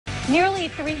Nearly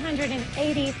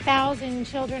 380,000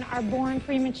 children are born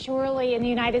prematurely in the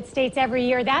United States every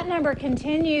year. That number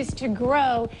continues to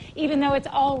grow, even though it's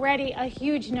already a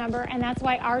huge number. And that's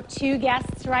why our two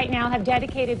guests right now have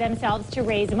dedicated themselves to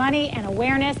raise money and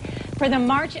awareness for the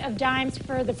March of Dimes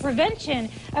for the prevention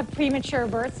of premature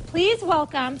births. Please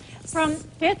welcome from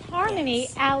Fifth Harmony,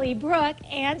 Allie Brooke,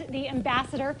 and the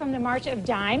ambassador from the March of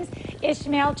Dimes,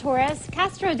 Ishmael Torres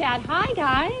Castro. Dad, hi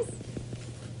guys.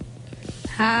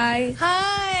 Hi.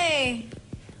 Hi.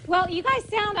 Well, you guys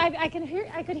sound, I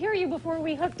could hear you before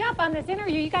we hooked up on this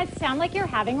interview. You guys sound like you're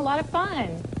having a lot of fun.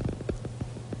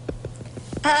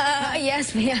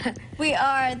 Yes, we are. We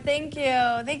are. Thank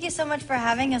you. Thank you so much for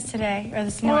having us today, or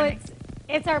this morning. Well,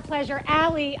 it's our pleasure.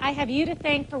 Allie, I have you to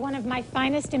thank for one of my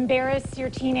finest embarrass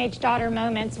your teenage daughter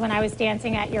moments when I was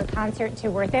dancing at your concert to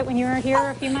Worth It when you were here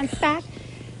a few months back.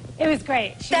 It was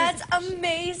great. That's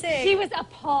amazing. She was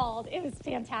appalled. It was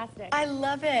fantastic. I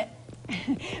love it.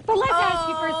 But let's ask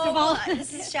you first of all.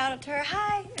 This is shout out to her.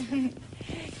 Hi.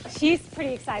 She's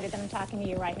pretty excited that I'm talking to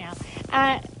you right now.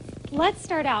 Let's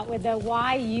start out with the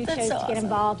why you chose to get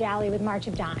involved, Allie, with March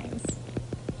of Dimes.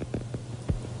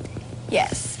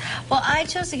 Yes. Well, I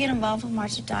chose to get involved with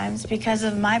March of Dimes because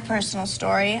of my personal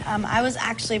story. I was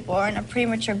actually born a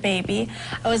premature baby.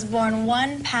 I was born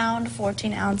 1 pound,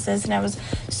 14 ounces, and I was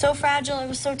so fragile. It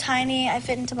was so tiny. I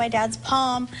fit into my dad's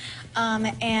palm.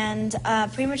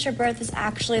 Premature birth is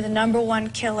actually the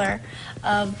 #1 killer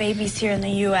of babies here in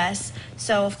the U.S.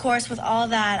 So, of course, with all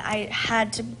that, I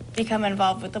had to become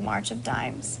involved with the March of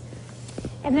Dimes.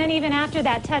 And then even after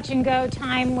that touch-and-go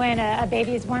time when a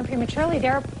baby is born prematurely,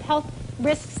 there are health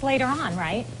risks later on,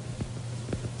 right?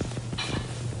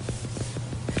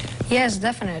 Yes,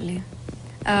 definitely.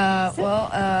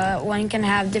 One can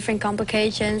have different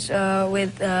complications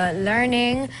with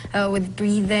learning, with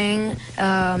breathing,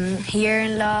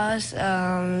 hearing loss,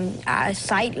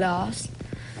 sight loss.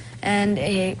 And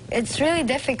it's really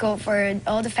difficult for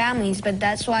all the families, but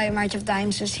that's why March of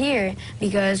Dimes is here,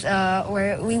 because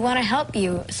we want to help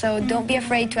you. So don't be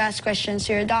afraid to ask questions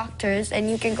to your doctors, and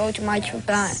you can go to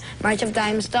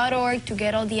marchofdimes.org to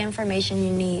get all the information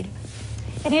you need.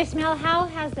 And Ishmael, how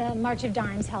has the March of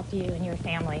Dimes helped you and your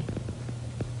family?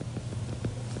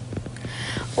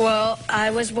 Well, I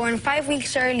was born 5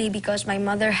 weeks early because my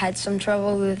mother had some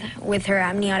trouble with her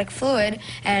amniotic fluid.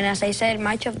 And as I said,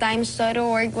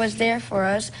 marchofdimes.org was there for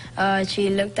us. She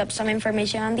looked up some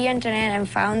information on the internet and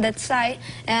found that site.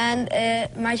 And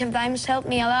March of Dimes helped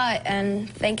me a lot. And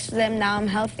thanks to them, now I'm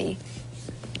healthy.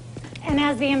 And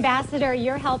as the ambassador,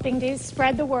 you're helping to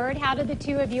spread the word. How did the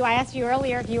two of you, I asked you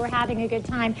earlier if you were having a good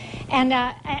time. And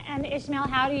Ishmael,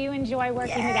 how do you enjoy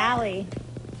working with Allie?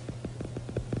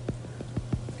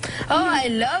 Oh, I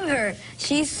love her.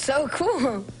 She's so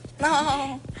cool.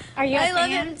 Oh, are you a fan? I love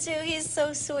him too. He's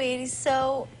so sweet. He's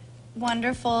so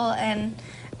wonderful and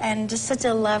just such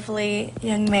a lovely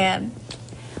young man.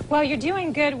 Well, you're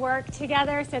doing good work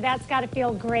together, so that's got to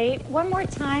feel great. One more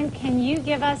time, can you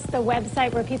give us the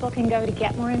website where people can go to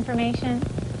get more information?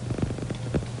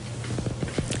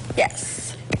 Yes.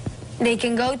 They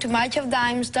can go to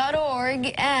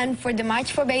marchofdimes.org, and for the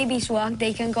March for Babies walk,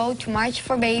 they can go to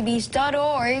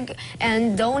marchforbabies.org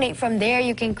and donate from there.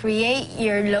 You can create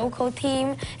your local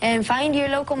team and find your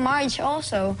local march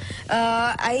also.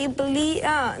 I believe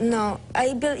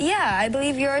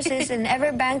yours is in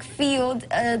Everbank Field,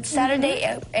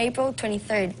 Saturday, April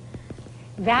 23rd.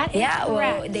 That is correct.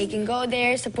 Well, they can go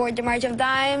there, support the March of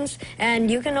Dimes,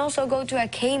 and you can also go to a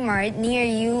Kmart near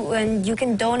you, and you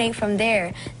can donate from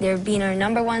there. They've been our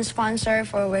 #1 sponsor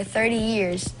for over 30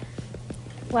 years.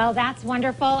 Well, that's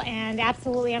wonderful, and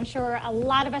absolutely, I'm sure a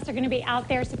lot of us are going to be out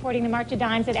there supporting the March of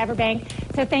Dimes at Everbank.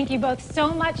 So thank you both so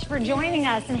much for joining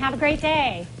us, and have a great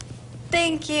day.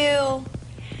 Thank you.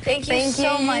 Thank you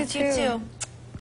so much. You too.